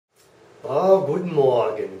Oh, guten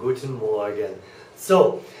Morgen, guten Morgen.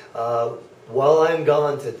 So, while I'm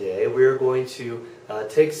gone today, we're going to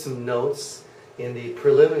take some notes in the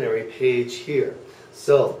preliminary page here.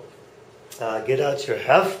 So, get out your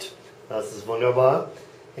Heft, das ist wunderbar,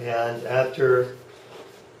 and after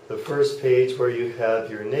the first page where you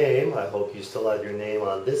have your name, I hope you still have your name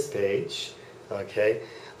on this page, okay,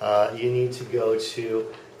 you need to go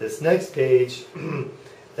to this next page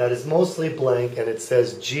that is mostly blank, and it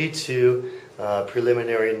says G2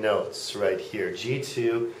 preliminary notes right here.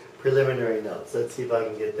 G2 preliminary notes. Let's see if I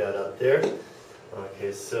can get that up there.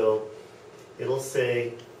 Okay, so it'll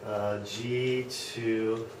say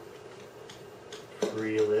G2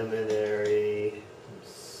 preliminary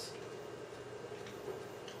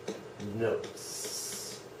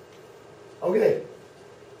notes. Okay.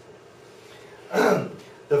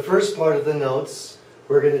 The first part of the notes,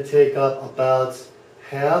 we're going to take up about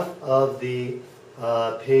half of the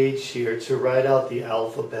page here to write out the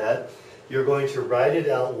alphabet. You're going to write it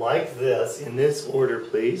out like this, in this order,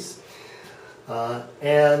 please.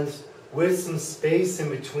 And with some space in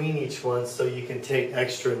between each one so you can take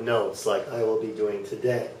extra notes like I will be doing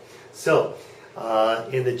today. So,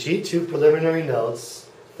 in the G2 preliminary notes,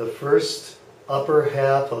 the first upper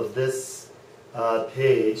half of this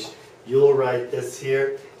page, you'll write this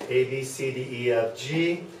here, A, B, C, D, E, F,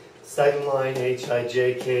 G. Second line, H, I,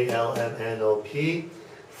 J, K, L, M, N, O, P.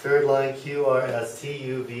 Third line, Q, R, S, T,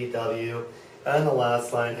 U, V, W. And the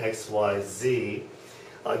last line, X, Y, Z.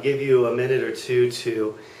 I'll give you a minute or two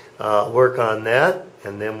to work on that,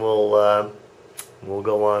 and then we'll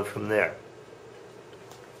go on from there.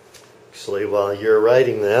 Actually, while you're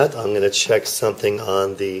writing that, I'm going to check something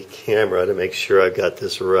on the camera to make sure I've got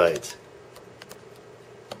this right.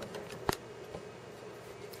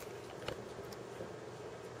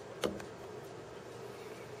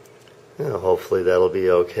 Hopefully that'll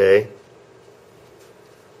be okay.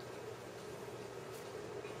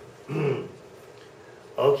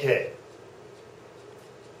 Okay.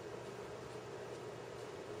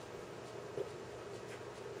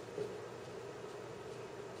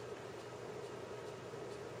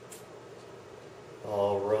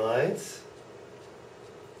 All right.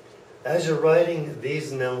 As you're writing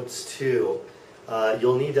these notes too,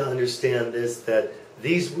 you'll need to understand this, that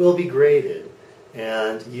these will be graded.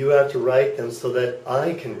 And you have to write them so that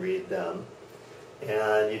I can read them.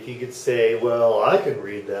 And if you could say, well, I can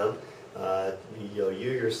read them, you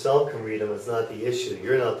yourself can read them, it's not the issue.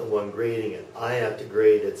 You're not the one grading it. I have to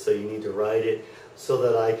grade it, so you need to write it so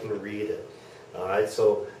that I can read it. All right,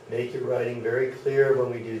 so make your writing very clear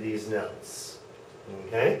when we do these notes.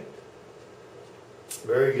 Okay?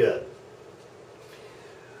 Very good.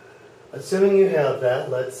 Assuming you have that,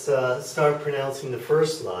 let's start pronouncing the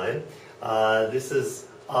first line. This is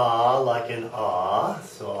ah, like an ah,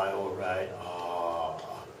 so I will write ah.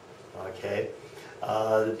 Okay.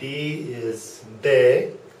 The B is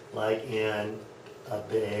be, like in a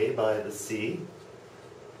bay by the sea.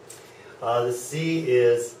 The C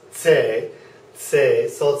is tse,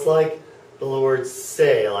 so it's like the word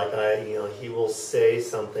say, like he will say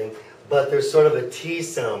something, but there's sort of a T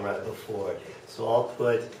sound right before it. So I'll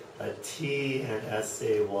put a T and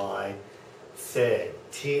S-A-Y. Say,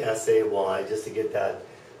 T-S-A-Y, just to get that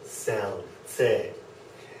sound, say.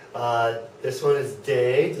 This one is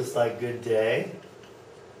day, just like good day.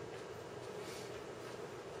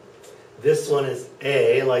 This one is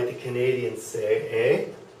A, like the Canadians say,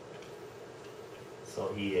 A.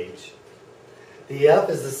 So E-H. The F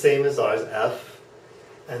is the same as ours, F.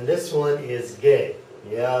 And this one is gay.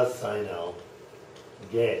 Yes, I know.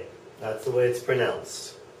 Gay. That's the way it's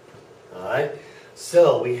pronounced. All right?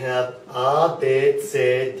 So we have A, B,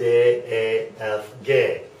 C, D, E, F,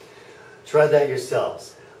 G. Try that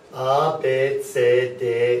yourselves. A, B, C, D,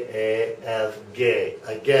 E, F, G.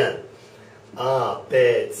 Again. A,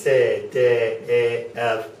 B, C, D, E,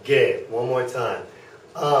 F, G. One more time.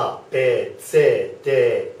 A, B, C, D,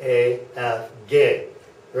 E, F, G.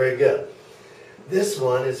 Very good. This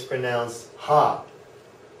one is pronounced ha.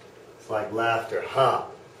 It's like laughter, ha.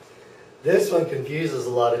 This one confuses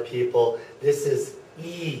a lot of people. This is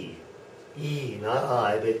E. E, not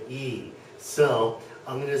I, but E. So,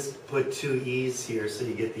 I'm going to put two E's here so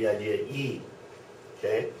you get the idea. E.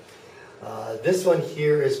 Okay? This one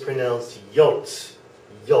here is pronounced yot.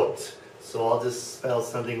 Yot. So I'll just spell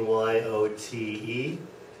something Y-O-T-E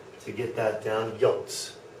to get that down.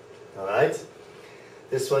 Yot. Alright?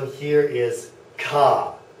 This one here is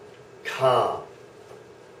ka. Ka.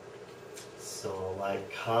 So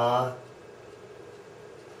like ka,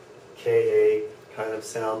 K-A kind of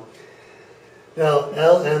sound. Now,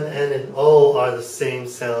 L, M, N, and O are the same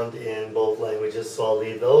sound in both languages, so I'll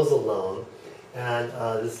leave those alone. And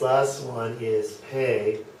this last one is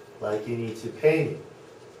pay, like you need to pay me.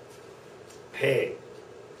 Pay.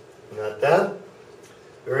 Got that?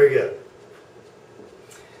 Very good.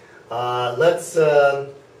 Let's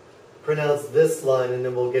pronounce this line and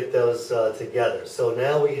then we'll get those together. So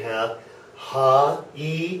now we have Ha,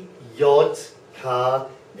 I, Yot, Ka,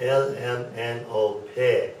 L, M, N, O,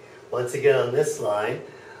 Pay. Once again on this line,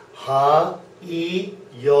 Ha, I,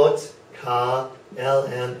 Yot, Ka, L,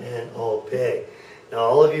 M, N, O, Pay. Now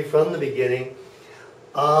all of you from the beginning,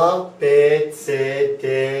 A, B, C, D,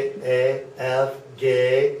 E, F,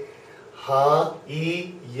 G, Ha,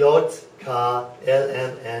 I, Yot, Ka, L,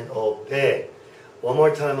 M, N, O, Pay. One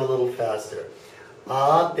more time a little faster.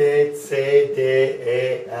 A, B, C, D,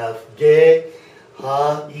 E, F, G,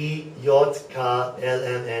 Ha, I, Yot, Ka, L,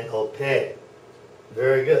 M, N, O, Pay.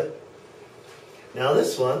 Very good. Now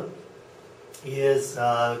this one is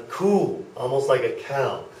ku, almost like a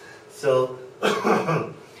cow. So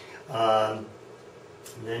I'll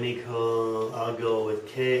go with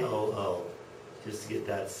K-O-O, just to get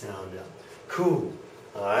that sound out. Ku,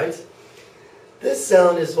 all right? This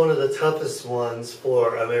sound is one of the toughest ones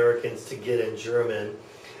for Americans to get in German.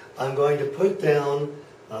 I'm going to put down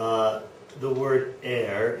the word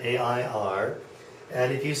air, A-I-R,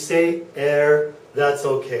 and if you say air, that's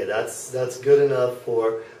okay. That's good enough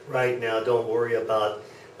for right now. Don't worry about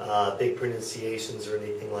big pronunciations or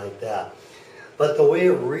anything like that. But the way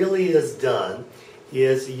it really is done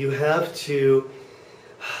is you have to,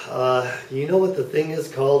 you know what the thing is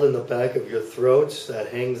called in the back of your throat that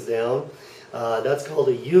hangs down? That's called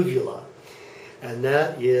a uvula. And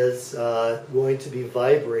that is going to be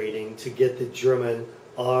vibrating to get the German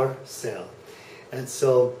R sound. And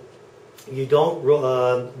so you don't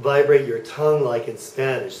vibrate your tongue like in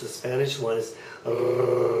Spanish. The Spanish one is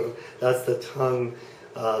that's the tongue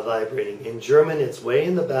vibrating. In German, it's way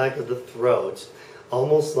in the back of the throat,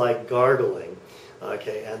 almost like gargling.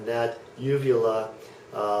 Okay, and that uvula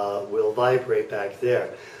will vibrate back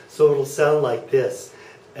there. So it'll sound like this.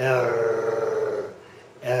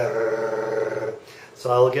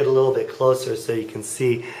 So I'll get a little bit closer so you can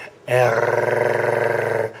see.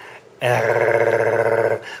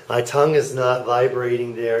 My tongue is not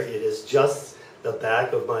vibrating there. It is just the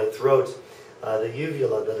back of my throat, the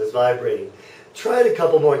uvula, that is vibrating. Try it a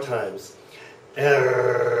couple more times.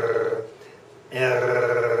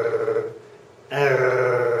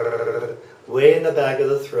 Way in the back of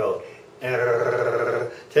the throat.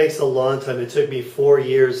 Takes a long time. It took me 4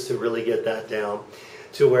 years to really get that down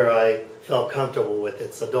to where I felt comfortable with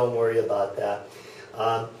it, so don't worry about that.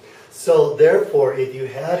 So therefore, if you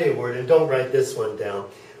had a word, and don't write this one down,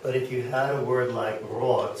 but if you had a word like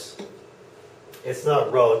rot, it's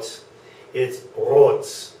not rot, it's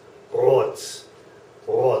rot, rot,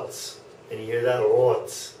 rot. Can you hear that?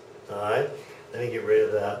 Rot. Alright, let me get rid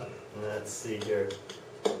of that. Let's see here.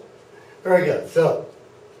 Very good. So,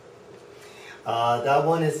 that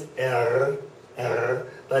one is R,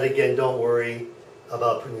 but again, don't worry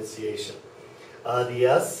about pronunciation. The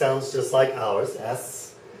S sounds just like ours,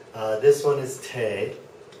 S. This one is Te,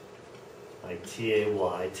 like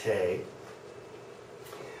T-A-Y, Te.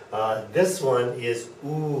 This one is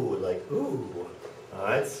ooh, like ooh.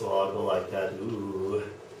 Alright, so I'll go like that, ooh.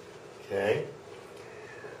 Okay.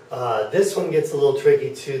 This one gets a little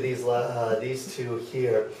tricky too, these two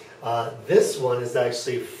here. This one is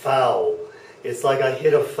actually foul. It's like I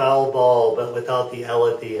hit a foul ball, but without the L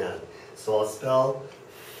at the end. So I'll spell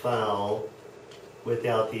foul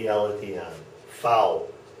without the L at the end. Foul.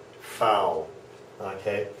 Foul.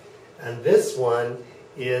 Okay? And this one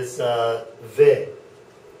is V.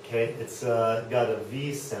 Okay? It's got a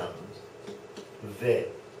V sound. V.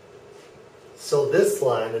 So this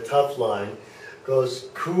line, the tough line, goes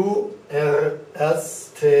Q, R,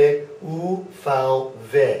 S, T, U, V,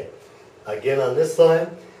 V. Again on this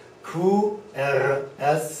line, Q, R,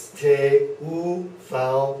 S, T, U, V,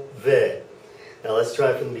 V. Now let's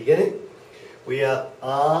try from the beginning. We have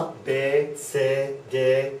A, B, C, D,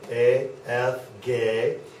 E, F, G,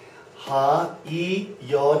 H, I, J,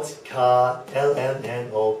 K, L, M,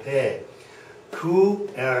 N, O, P. Q,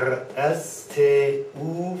 R, S, T,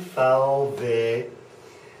 U, V, V.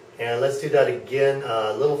 And let's do that again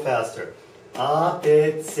a little faster. A,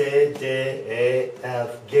 B, C, D, E,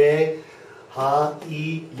 F, G, H, I,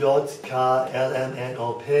 J, K, L, M, N,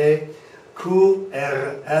 O, P. Q,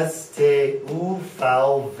 R, S, T, U,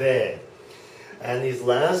 V, V. And these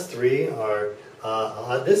last three are,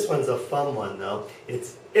 this one's a fun one though.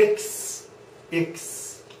 It's X,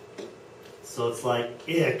 X. So it's like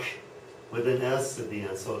ick with an S at the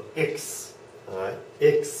end. So X, Alright,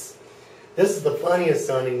 X. This is the funniest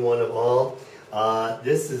sounding one of all.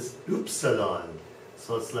 This is upsilon.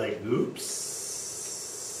 So it's like upsilon.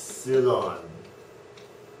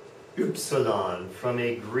 Upsilon from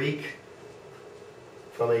a Greek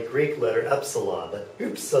letter epsilon, but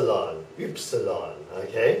upsilon,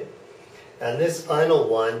 okay? And this final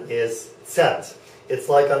one is set. It's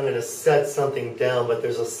like I'm going to set something down, but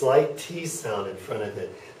there's a slight T sound in front of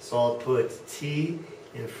it. So I'll put T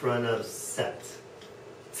in front of set.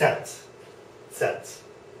 Set.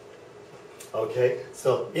 Okay,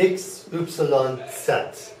 so X, upsilon,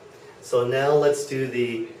 set. So now let's do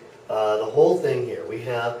the whole thing here. We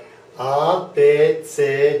have A, B, C,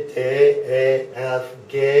 D, E, F,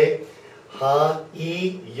 G, H, I, J,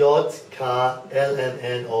 K, L, M,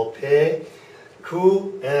 N, O, P,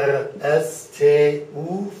 Q, R, S, T,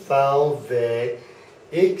 U, V, W,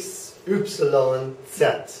 X, Y, Z.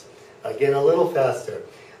 Again, a little faster.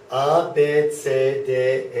 A, B, C, D,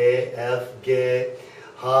 E, F, G, H,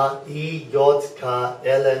 I, J, K,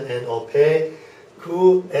 L, M, N, O, P,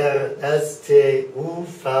 Q, R, S, T, U,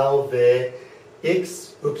 V, W,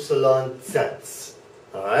 X, Y, Z.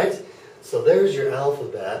 Alright? So there's your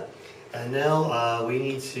alphabet. And now we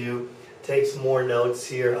need to take some more notes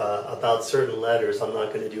here about certain letters. I'm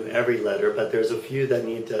not going to do every letter, but there's a few that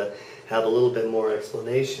need to have a little bit more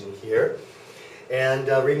explanation here. And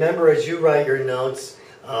remember, as you write your notes,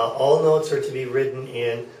 all notes are to be written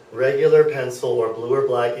in regular pencil or blue or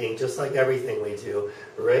black ink, just like everything we do.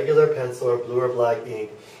 Regular pencil or blue or black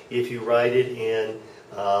ink. If you write it in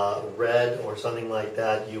red or something like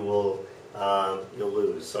that, you will you'll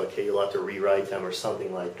lose. Okay, you'll have to rewrite them or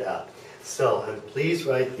something like that. So, and please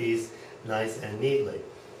write these nice and neatly.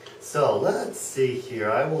 So let's see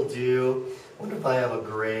here. I will do. I wonder if I have a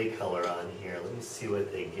gray color on here. Let me see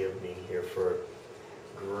what they give me here for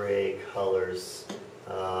gray colors.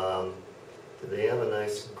 Do they have a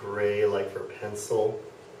nice gray like for pencil?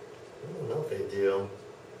 I don't know if they do.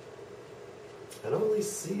 I don't really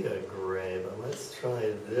see a gray, but let's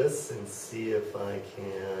try this and see if I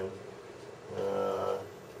can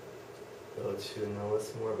go to, no,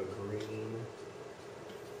 it's more of a green.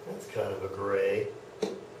 That's kind of a gray.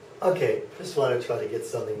 Okay, just want to try to get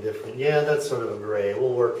something different. Yeah, that's sort of a gray.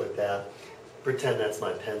 We'll work with that. Pretend that's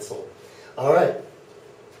my pencil. All right.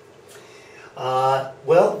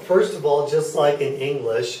 Well, first of all, just like in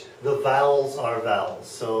English, the vowels are vowels.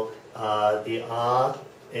 So the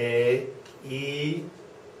A, E,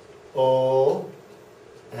 O,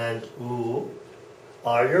 and U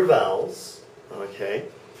are your vowels. Okay.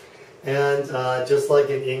 And just like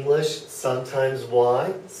in English, sometimes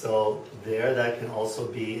Y. So there, that can also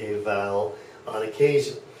be a vowel on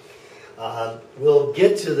occasion. We'll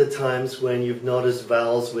get to the times when you've noticed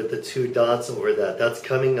vowels with the two dots over that. That's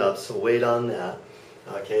coming up, so wait on that.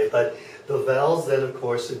 Okay, but the vowels then, of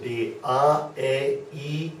course, would be A,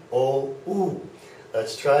 E, I, O, U.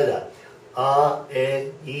 Let's try that. A,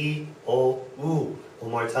 E, I, O, U.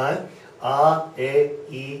 One more time. A, E,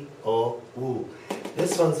 I, O, U.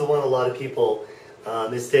 This one's the one a lot of people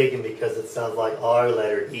mistaken because it sounds like our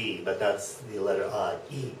letter E, but that's the letter I,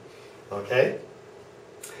 E. Okay?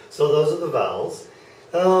 So those are the vowels.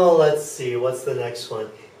 Oh, let's see, what's the next one?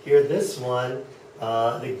 Here, this one,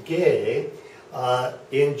 the G,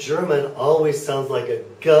 in German always sounds like a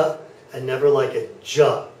G and never like a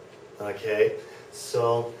J. Okay?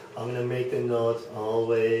 So I'm going to make the note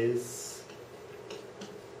always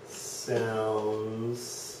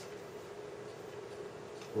sounds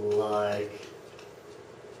like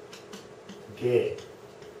G.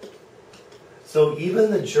 So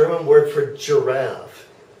even the German word for giraffe,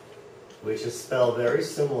 which is spelled very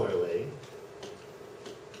similarly,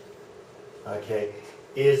 okay,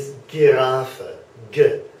 is Giraffe.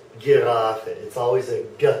 Giraffe. It's always a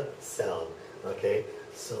G sound. Okay,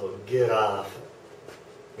 so Giraffe.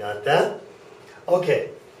 Got that?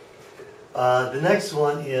 Okay. The next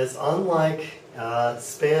one is, unlike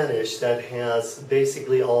Spanish that has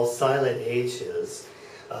basically all silent H's,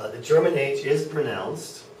 the German H is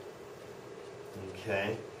pronounced.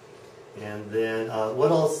 Okay. And then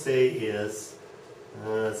what I'll say is,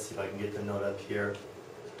 let's see if I can get the note up here,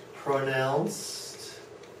 pronounced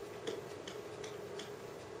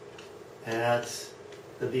at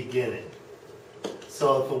the beginning.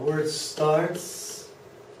 So if a word starts,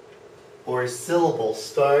 or a syllable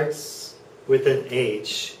starts with an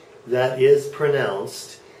H, that is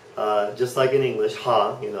pronounced, just like in English,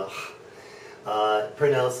 ha, you know,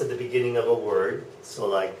 pronounced at the beginning of a word. So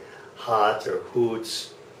like hot or hoot,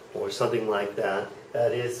 or something like that,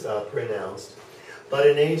 that is pronounced. But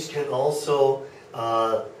an H can also,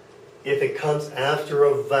 if it comes after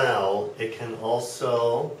a vowel, it can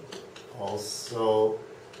also, also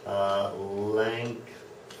lengthen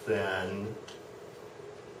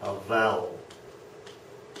a vowel.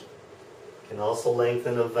 Can also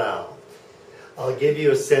lengthen a vowel. I'll give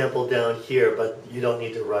you a sample down here, but you don't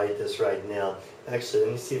need to write this right now. Actually,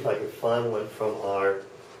 let me see if I can find one from our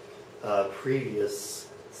previous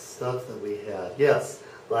stuff that we had. Yes,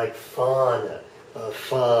 like Fahne,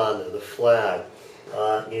 Fahne, the flag.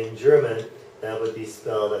 In German, that would be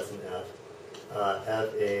spelled as an F.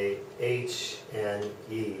 F-A-H-N-E.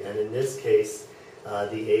 And in this case,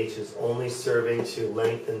 the H is only serving to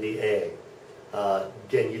lengthen the A.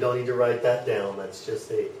 Again, you don't need to write that down. That's just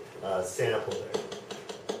a sample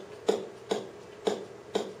there.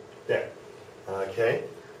 There. Okay.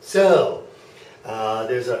 So,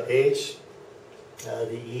 there's a H.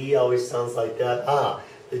 The E always sounds like that.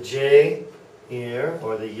 The J here,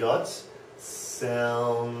 or the yot,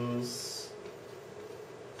 sounds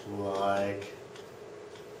like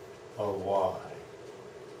a Y.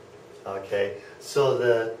 Okay, so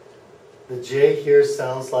the J here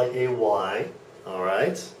sounds like a Y. All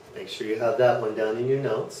right, make sure you have that one down in your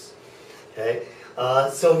notes. Okay,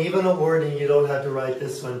 so even a word, and you don't have to write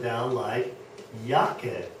this one down, like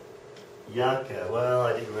Jacke. Jacke. Well,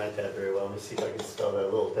 I didn't write that very well. Let me see if I can spell that a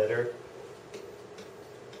little better.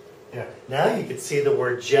 Yeah. Now you can see the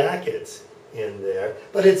word jacket in there,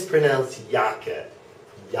 but it's pronounced Jacke.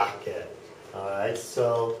 Jacke. All right,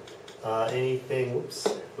 so anything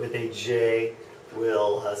with a J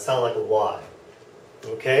will sound like a Y.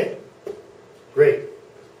 Okay? Great.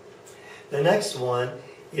 The next one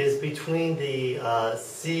is between the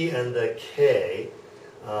C and the K.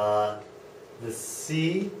 The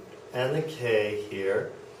C and the K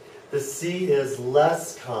here. The C is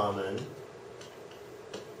less common,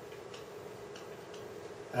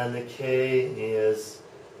 and the K is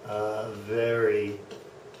very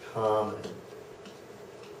common.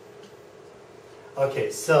 Okay,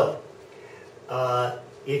 so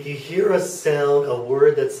if you hear a sound, a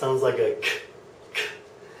word that sounds like a k,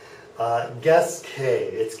 guess K.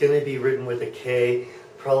 It's going to be written with a K,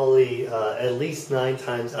 probably at least 9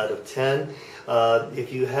 times out of 10.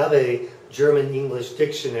 If you have a German-English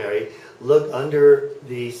dictionary, look under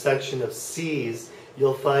the section of C's.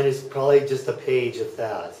 You'll find it's probably just a page of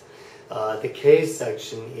that. The K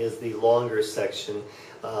section is the longer section,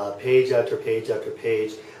 page after page after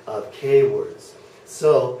page of K words.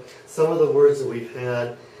 So some of the words that we've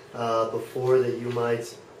had before that you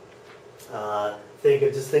might think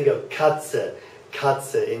of Katze.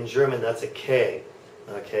 Katze in German, that's a K.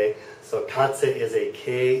 Okay, so Katze is a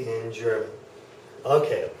K in German.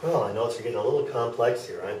 Okay, well, I know it's getting a little complex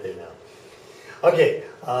here, aren't they now? Okay,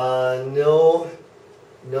 no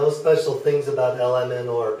special things about LMN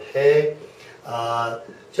or P.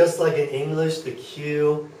 Just like in English, the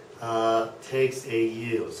Q takes a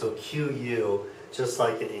U. So QU, just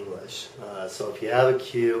like in English. So if you have a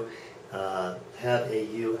Q, have a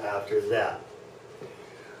U after that.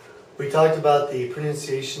 We talked about the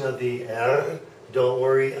pronunciation of the R. Don't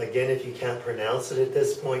worry, again, if you can't pronounce it at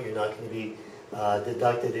this point, you're not going to be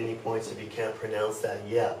deducted any points if you can't pronounce that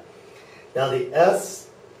yet. Now the S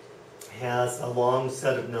has a long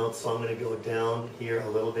set of notes, so I'm going to go down here a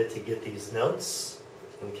little bit to get these notes.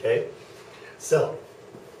 Okay, so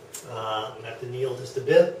I'm going to have to kneel just a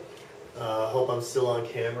bit. Hope I'm still on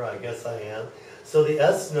camera. I guess I am. So the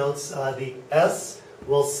S notes, the S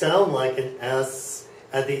will sound like an S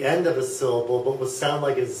at the end of a syllable, but will sound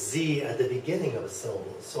like a Z at the beginning of a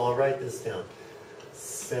syllable. So I'll write this down.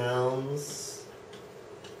 Sounds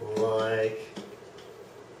like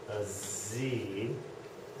a Z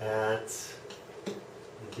at the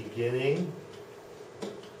beginning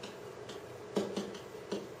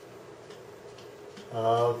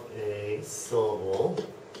of a syllable,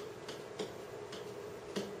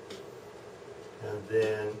 and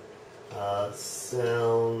then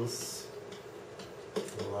sounds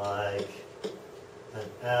like an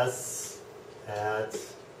S at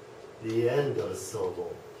the end of a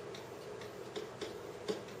syllable.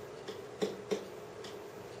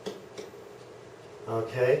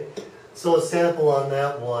 Okay, so a sample on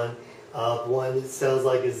that one. One that sounds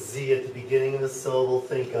like a Z at the beginning of a syllable.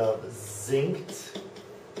 Think of zingt,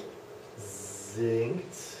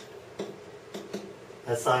 zingt,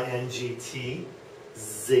 S-I-N-G-T,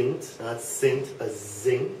 zingt, not synced, but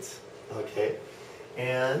zingt. Okay,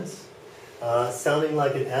 and sounding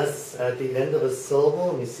like an S at the end of a syllable.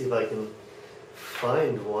 Let me see if I can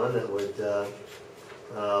find one that would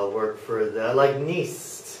work for that. Like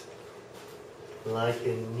neist, like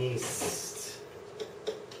a neist.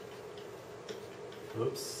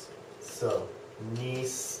 Oops. So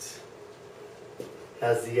neist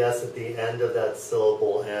has the S at the end of that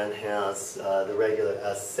syllable and has the regular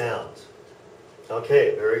S sound.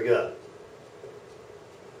 Okay, very good.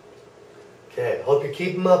 Okay, hope you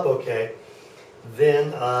keep them up, okay?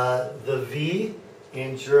 Then the V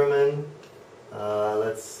in German,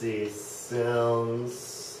 let's see,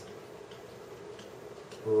 sounds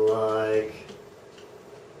like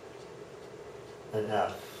an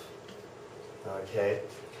F. Okay,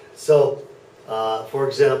 so for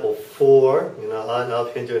example, for, you know, I'll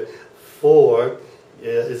hint it, for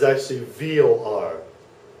is actually V-O-R.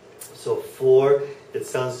 So for, it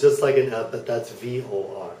sounds just like an F, but that's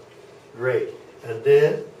V-O-R. Great. And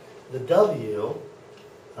then the W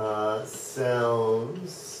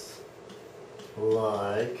sounds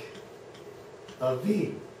like a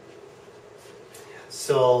V.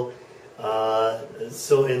 So,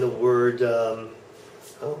 so in the word, oh,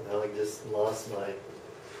 now I just lost my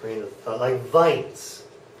train of thought. Like Weint,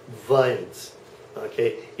 Weint.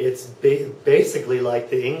 Okay, it's basically like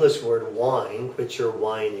the English word wine, which you're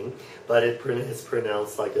whining, but it's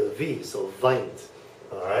pronounced like a V, so Weint.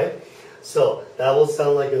 All right, so that will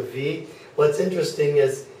sound like a V. What's interesting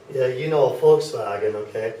is, you know, a Volkswagen,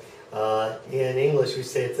 okay? In English, we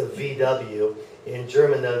say it's a VW. In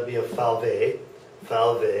German, that would be a VW,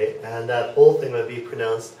 VW, and that whole thing would be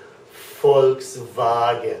pronounced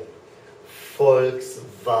Volkswagen,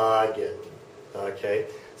 Volkswagen. Okay,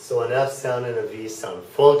 so an F sound and a V sound,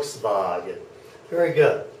 Volkswagen. Very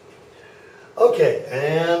good. Okay,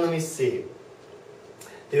 and let me see.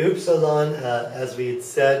 The upsilon, as we had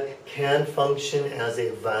said, can function as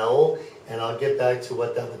a vowel, and I'll get back to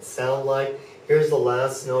what that would sound like. Here's the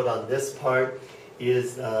last note on this part,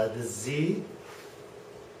 is the Z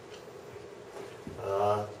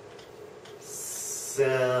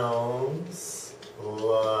sounds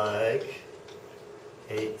like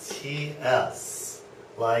a TS,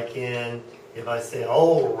 like in, if I say,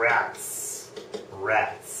 oh, rats,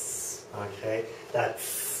 rats, okay,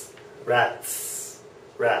 that's rats,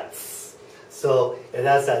 rats. So it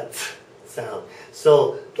has that T sound.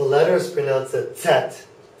 So the letters pronounce a tet,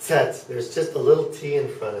 tet. There's just a little T in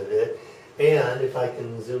front of it. And if I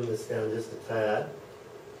can zoom this down just a tad,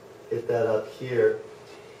 get that up here.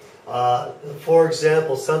 For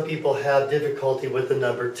example, some people have difficulty with the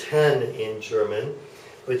number 10 in German,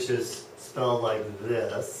 which is spelled like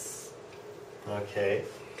this. Okay.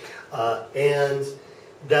 And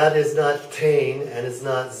that is not tain and it's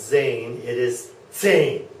not zane, it is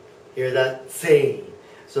zane. Hear that? Zane.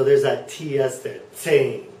 So there's that TS there.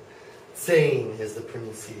 Zane. Zane is the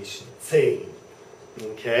pronunciation. Zane.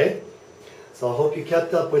 Okay? So I hope you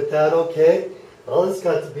kept up with that okay? Well, it's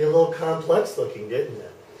got to be a little complex looking, didn't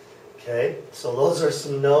it? Okay? So those are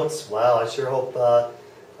some notes. Wow, I sure hope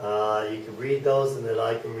you can read those and that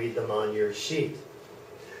I can read them on your sheet.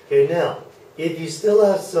 Okay, now, if you still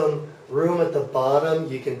have some room at the bottom,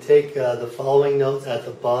 you can take the following notes at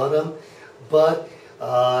the bottom. But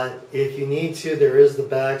if you need to, there is the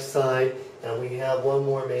back side, and we have one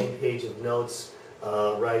more main page of notes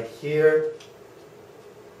right here.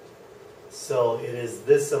 So it is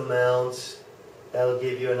this amount. That'll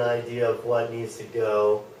give you an idea of what needs to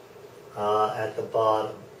go at the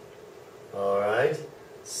bottom. All right.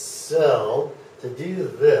 So to do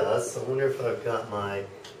this, I wonder if I've got my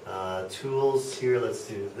tools here. Let's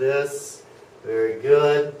do this. Very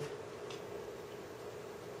good.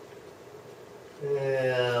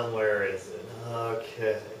 And where is it?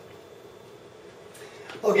 Okay.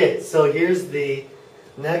 Okay, so here's the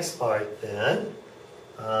next part then.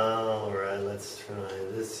 All right, let's try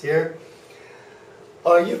this here.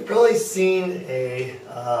 You've probably seen a,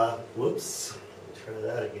 whoops, try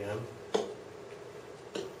that again.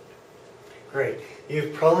 Great.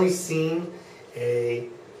 You've probably seen a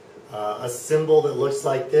symbol that looks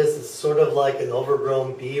like this. It's sort of like an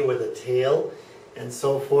overgrown bee with a tail and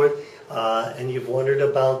so forth. And you've wondered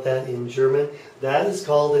about that in German. That is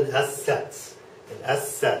called an S-set. An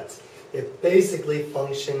S-set. It basically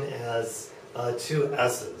functions as two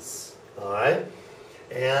S's. All right?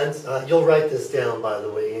 And you'll write this down, by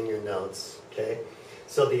the way, in your notes. Okay?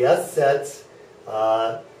 So the S-set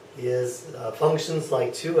functions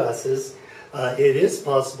like two S's. It is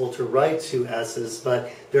possible to write two S's,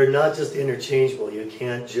 but they're not just interchangeable. You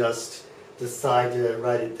can't just decide to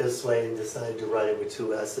write it this way and decide to write it with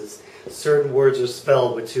two S's. Certain words are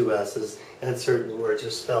spelled with two S's, and certain words are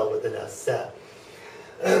spelled with an S set.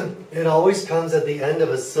 It always comes at the end of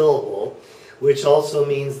a syllable, which also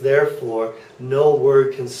means, therefore, no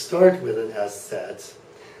word can start with an S set.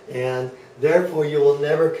 And therefore, you will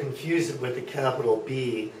never confuse it with a capital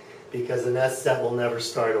B, because an S set will never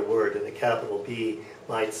start a word, and a capital B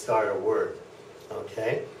might start a word.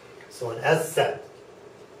 Okay? So an S set.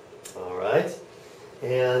 All right.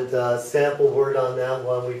 And sample word on that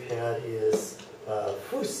one we've had is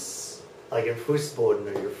Fuß, like in Fußboden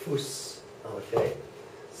or your Fuß. Okay.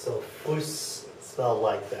 So Fuß spelled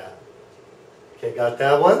like that. Okay, got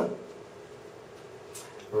that one?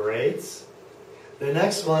 Great. The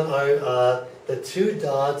next one are the two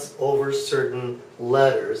dots over certain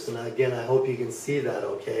letters. And again, I hope you can see that,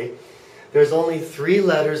 okay? There's only 3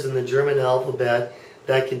 letters in the German alphabet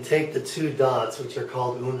that can take the 2 dots, which are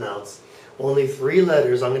called umlauts. Only 3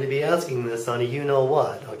 letters. I'm going to be asking this on a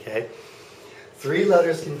you-know-what, okay? 3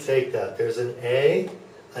 letters can take that. There's an A,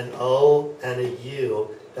 an O, and a U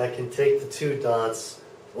that can take the 2 dots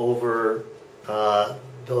over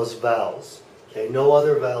those vowels. Okay, no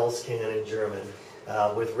other vowels can in German,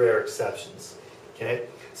 with rare exceptions. Okay,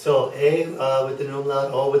 so A with an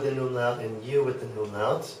umlaut, O with an umlaut, and U with an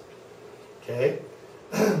umlaut. Okay,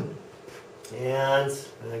 and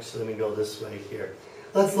actually let me go this way here.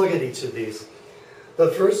 Let's look at each of these.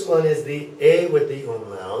 The first one is the A with the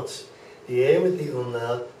umlaut. The A with the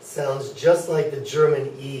umlaut sounds just like the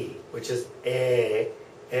German E, which is A,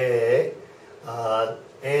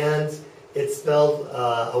 and it's spelled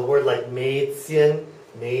a word like Mädchen.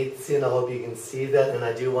 Mädchen, I hope you can see that, and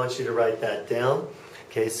I do want you to write that down.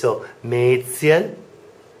 Okay, so Mädchen.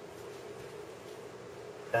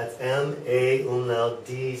 That's M-A umlaut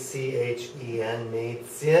D-C-H-E-N,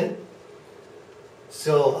 Mädchen.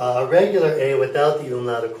 So a regular A without the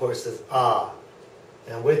umlaut, of course, is A.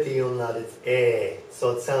 And with the umlaut, it's A.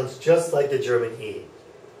 So it sounds just like the German E.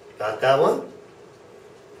 Got that one?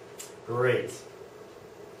 Great.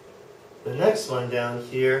 The next one down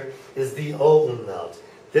here is the O umlaut.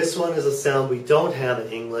 This one is a sound we don't have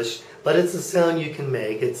in English, but it's a sound you can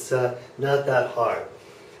make. It's not that hard.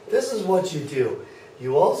 This is what you do.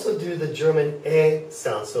 You also do the German A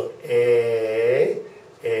sound. So A,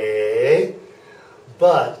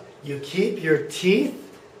 but you keep your teeth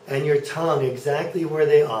and your tongue exactly where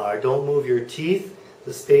they are. Don't move your teeth,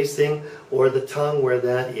 the spacing, or the tongue where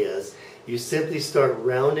that is. You simply start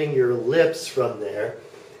rounding your lips from there,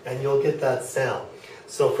 and you'll get that sound.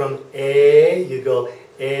 So from A, you go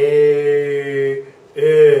A.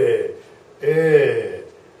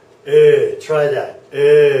 Try that.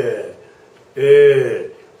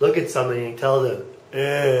 Look at somebody and tell them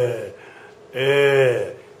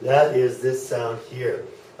That is this sound here.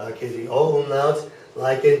 Okay, the O umlaut,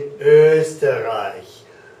 like in Österreich.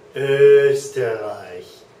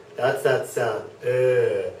 Österreich. That's that sound.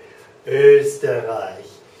 Österreich.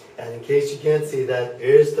 And in case you can't see that,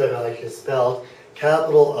 Österreich is spelled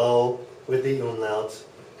capital O with the umlaut.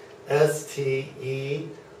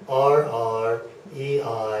 S-T-E-R-R-E-I-C-H.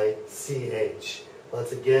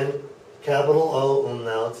 Once again, capital O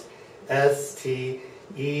umlaut. S-T-E-R-R-E-I-C-H.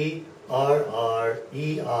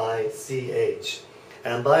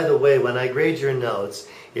 And by the way, when I grade your notes,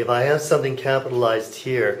 if I have something capitalized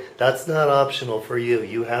here, that's not optional for you.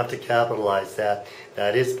 You have to capitalize that.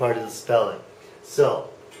 That is part of the spelling. So,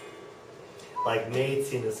 like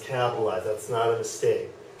Mädchen is capitalized. That's not a mistake.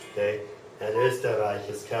 Okay? And Österreich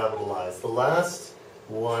is capitalized. The last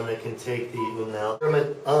one that can take the umlaut,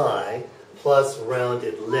 German I plus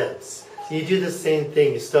rounded lips. So you do the same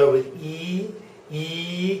thing. You start with E,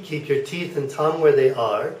 keep your teeth and tongue where they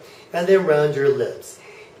are, and then round your lips.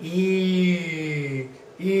 E.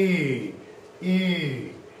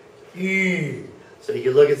 So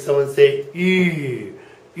you look at someone and say, E.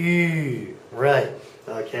 Right.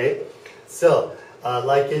 Okay. So,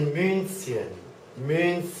 like in München,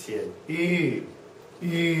 E.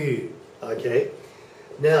 Okay.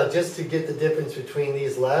 Now, just to get the difference between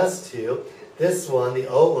these last two, this one, the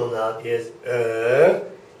O umlaut is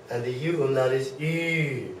and the U umlaut is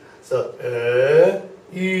E. So,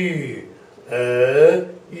 E.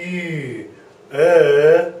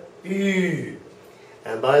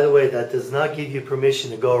 And by the way, that does not give you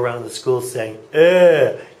permission to go around the school saying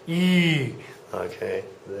E. Okay,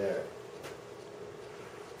 there.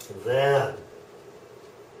 Then,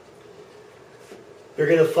 you're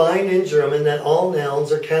going to find in German that all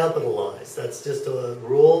nouns are capitalized. That's just a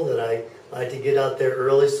rule that I like to get out there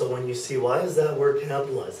early, so when you see, why is that word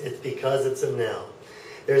capitalized? It's because it's a noun.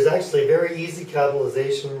 There's actually very easy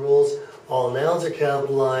capitalization rules. All nouns are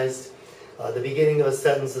capitalized. The beginning of a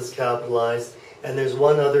sentence is capitalized. And there's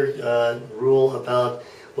one other rule about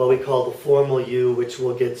what we call the formal U, which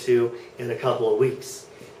we'll get to in a couple of weeks.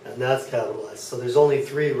 And that's capitalized. So there's only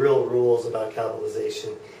 3 real rules about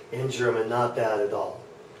capitalization in German. Not bad at all.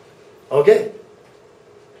 Okay.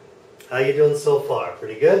 How you doing so far?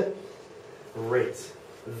 Pretty good? Great.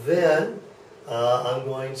 Then I'm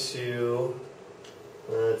going to,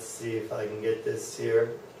 let's see if I can get this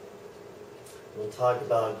here. We'll talk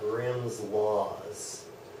about Grimm's laws.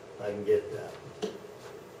 I can get that.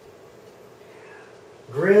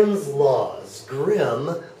 Grimm's laws.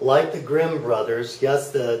 Grimm, like the Grimm brothers,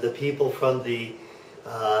 yes, the people from the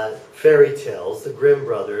fairy tales, the Grimm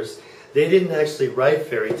brothers, they didn't actually write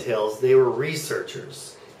fairy tales. They were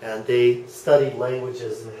researchers, and they studied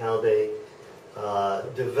languages and how they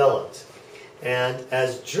developed. And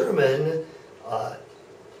as German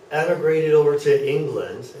emigrated over to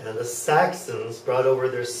England, and the Saxons brought over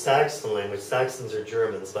their Saxon language. Saxons are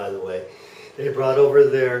Germans, by the way. They brought over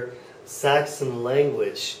their Saxon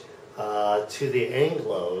language to the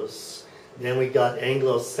Anglos. Then we got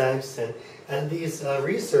Anglo-Saxon. And these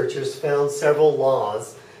researchers found several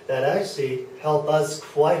laws that actually help us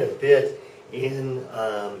quite a bit in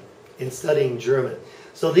studying German.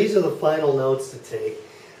 So these are the final notes to take.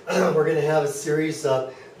 We're going to have a series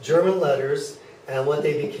of German letters and what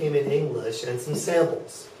they became in English, and some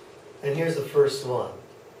samples. And here's the first one.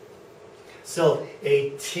 So a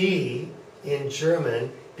T in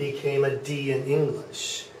German became a D in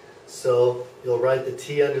English. So you'll write the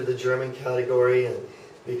T under the German category and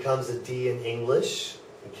becomes a D in English.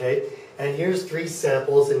 Okay? And here's 3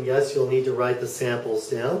 samples, and yes, you'll need to write the samples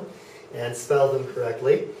down and spell them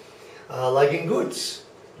correctly. Like in gut.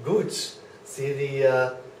 Gut. See,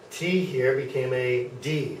 the T here became a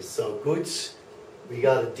D. So gut, we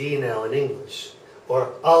got a D now in English.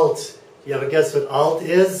 Or alt. You ever guess what alt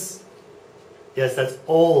is? Yes, that's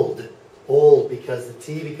old. Old, because the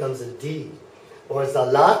T becomes a D. Or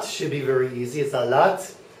salat should be very easy.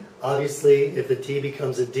 Salat, obviously, if the T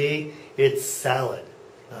becomes a D, it's salad.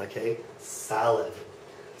 Okay, salad.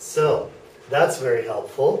 So, that's very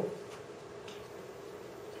helpful.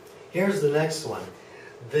 Here's the next one.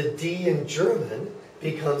 The D in German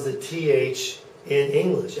becomes a TH in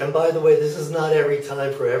English. And by the way, this is not every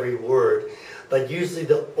time for every word, but usually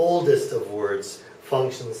the oldest of words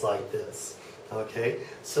functions like this. Okay,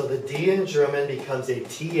 so the D in German becomes a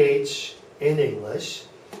TH in English,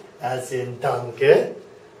 as in danke,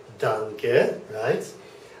 danke, right?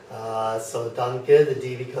 So danke, the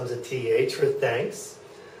D becomes a TH for thanks.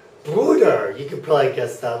 Bruder, you could probably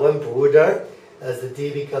guess that one, Bruder, as the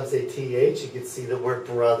D becomes a TH, you can see the word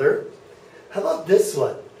brother. How about this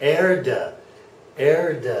one, Erde,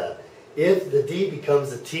 Erde. If the D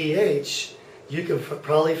becomes a TH, you can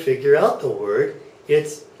probably figure out the word.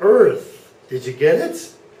 It's earth. Did you get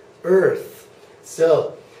it? Earth.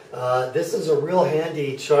 So, this is a real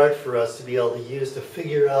handy chart for us to be able to use to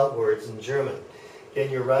figure out words in German.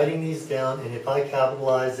 Again, you're writing these down, and if I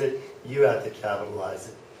capitalize it, you have to capitalize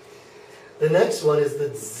it. The next one is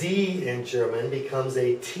that Z in German becomes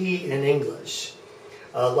a T in English.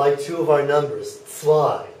 Like 2 of our numbers,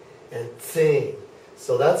 zwei and 10.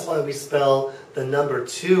 So that's why we spell the number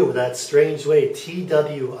 2 that strange way,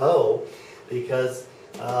 T-W-O, because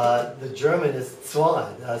the German is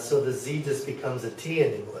zwei, so the Z just becomes a T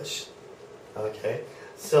in English. Okay,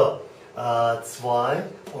 so zwei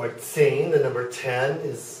or 10, the number 10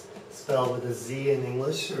 is spelled with a Z in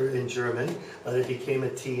English or in German, but it became a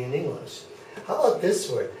T in English. How about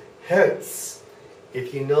this word, Herz?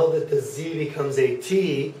 If you know that the Z becomes a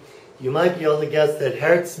T, you might be able to guess that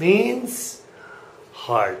Herz means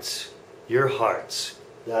heart. Your heart.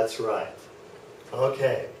 That's right.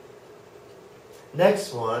 Okay.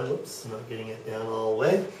 Next one, oops, I'm not getting it down all the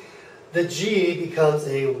way. The G becomes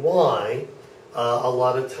a Y a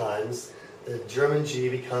lot of times. The German G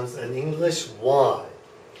becomes an English Y.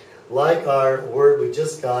 Like our word we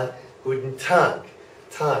just got, Guten Tag.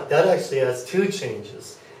 Tag. That actually has 2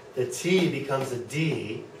 changes. The T becomes a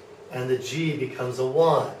D, and the G becomes a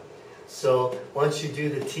Y. So once you do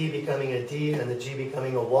the T becoming a D and the G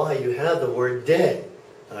becoming a Y, you have the word day.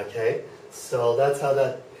 Okay? So that's how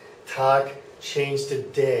that Tag changed to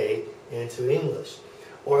day into English.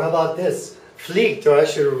 Or how about this? Fliegt, or I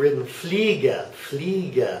should have written Fliege,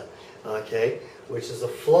 Fliege, okay, which is a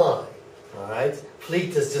fly. Alright?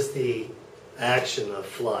 Fliegt is just the action of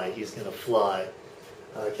fly. He's going to fly.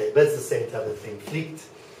 Okay, but it's the same type of thing. Fliegt.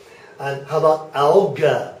 And how about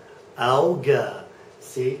Auge? Auge.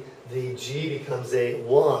 See, the G becomes a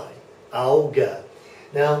Y. Auge.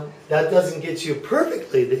 Now, that doesn't get you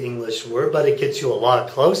perfectly the English word, but it gets you a lot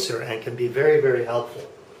closer and can be very, very helpful.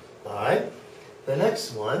 Alright? The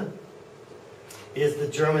next one is the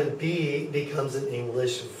German B becomes an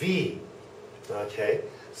English V. Okay?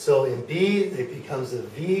 So in B, it becomes a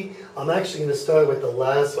V. I'm actually going to start with the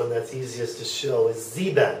last one that's easiest to show, is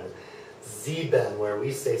Sieben. Sieben, where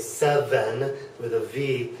we say 7 with a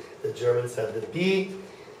V. The Germans have the B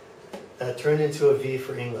that turned into a V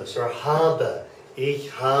for English. Or habe. Ich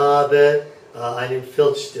habe einen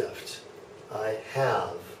Filzstift. I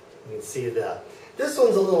have. You can see that. This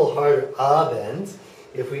one's a little harder, Abend.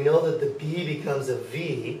 If we know that the B becomes a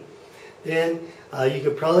V, then you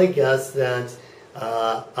could probably guess that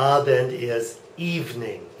Abend is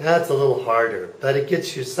evening. That's a little harder, but it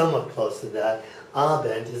gets you somewhat close to that.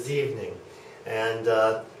 Abend is evening. And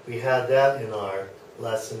we had that in our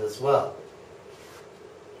lesson as well.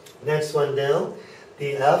 Next one down,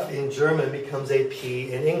 the F in German becomes a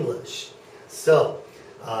P in English. So,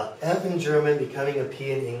 F in German becoming a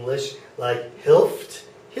P in English, like Hilft,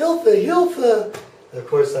 Hilfe, Hilfe. Of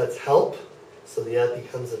course, that's help, so the F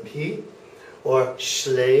becomes a P. Or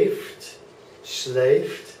schläft,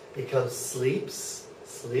 schläft becomes sleeps,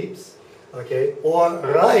 sleeps. Okay, or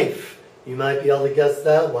reif. You might be able to guess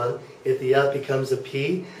that one. If the F becomes a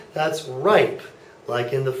P, that's ripe,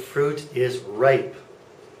 like in the fruit is ripe.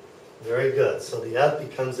 Very good. So the F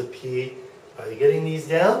becomes a P. Are you getting these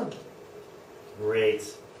down?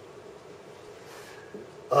 Great.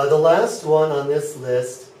 The last one on this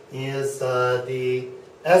list is the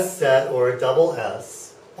S set, or double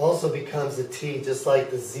S. Also becomes a T, just like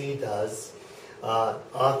the Z does.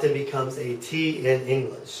 Often becomes a T in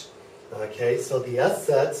English. Okay, so the S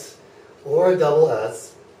set, or a double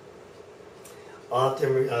S,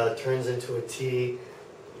 often turns into a T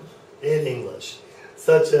in English.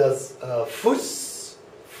 Such as Fuß,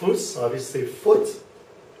 Fuß, obviously foot.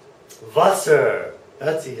 Wasser,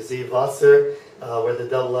 that's easy. Wasser, where the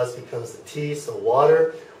double S becomes the T, so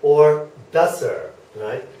water. Or besser,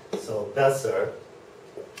 right? So besser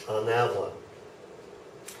on that one.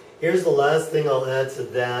 Here's the last thing I'll add to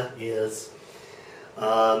that is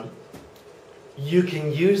you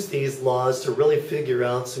can use these laws to really figure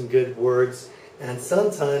out some good words. And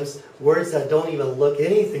sometimes words that don't even look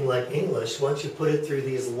anything like English, once you put it through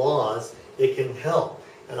these laws, it can help.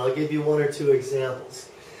 And I'll give you one or two examples.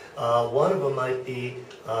 One of them might be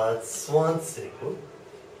Swansea.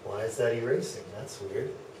 Why is that erasing? That's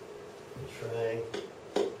weird. Let me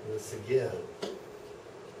try this again.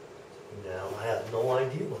 Now I have no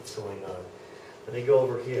idea what's going on. Let me go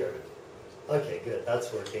over here. Okay, good.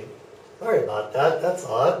 That's working. Sorry about that. That's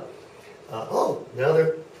odd. Oh, now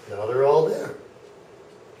they're all there.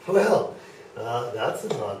 Well, that's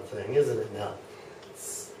an odd thing, isn't it now?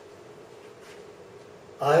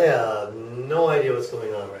 I have no idea what's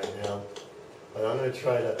going on right now, but I'm going to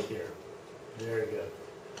try it up here. Very good.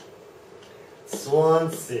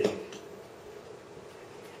 Swansea.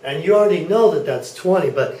 And you already know that that's 20,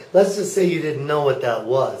 but let's just say you didn't know what that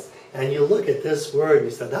was. And you look at this word and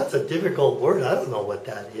you say, that's a difficult word, I don't know what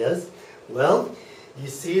that is. Well, you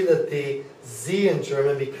see that the Z in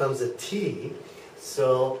German becomes a T.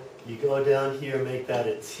 So you go down here and make that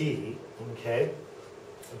a T, okay?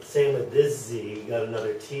 Same with this Z, you got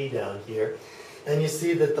another T down here. And you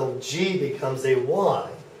see that the G becomes a Y,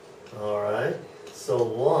 all right? So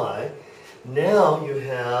Y. Now you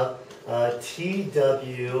have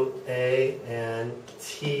T-W-A and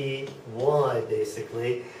T-Y,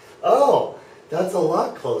 basically. Oh, that's a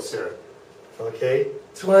lot closer, okay?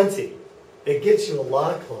 20. It gets you a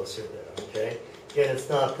lot closer there, okay? Again, it's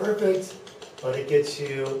not perfect, but it gets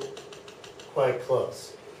you quite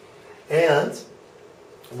close. And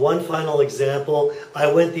one final example,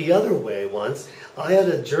 I went the other way once. I had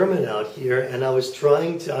a German out here, and I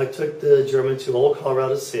took the German to Old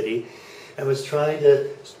Colorado City, and was trying to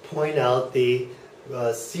point out the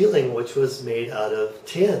ceiling, which was made out of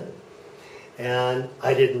tin. And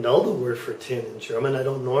I didn't know the word for tin in German. I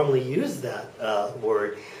don't normally use that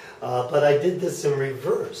word. But I did this in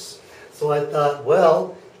reverse. So I thought,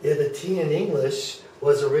 well, if a T in English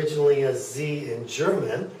was originally a Z in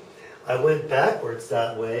German, I went backwards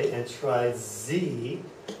that way and tried Z,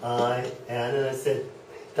 I, N, and I said,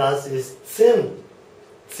 das ist Zinn.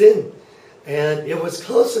 Zinn. And it was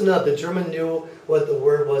close enough. The German knew what the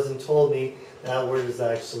word was and told me that word is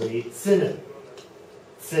actually Zinne.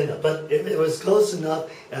 Zinne. But it was close enough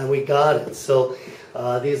and we got it. So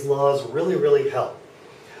these laws really, really help.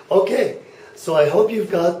 Okay, so I hope you've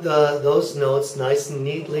got those notes nice and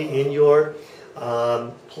neatly in your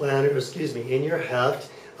in your heft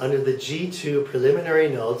under the G2 preliminary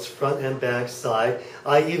notes, front and back side.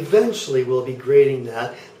 I eventually will be grading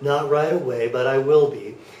that, not right away, but I will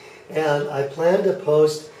be. And I plan to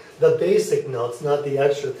post the basic notes, not the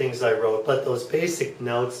extra things I wrote, but those basic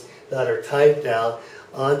notes that are typed out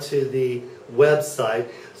onto the website.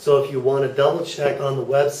 So if you want to double check on the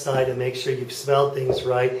website and make sure you've spelled things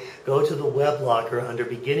right, go to the web locker under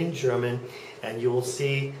Beginning German and you will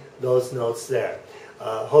see those notes there.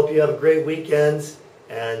 Hope you have a great weekend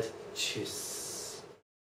and tschüss.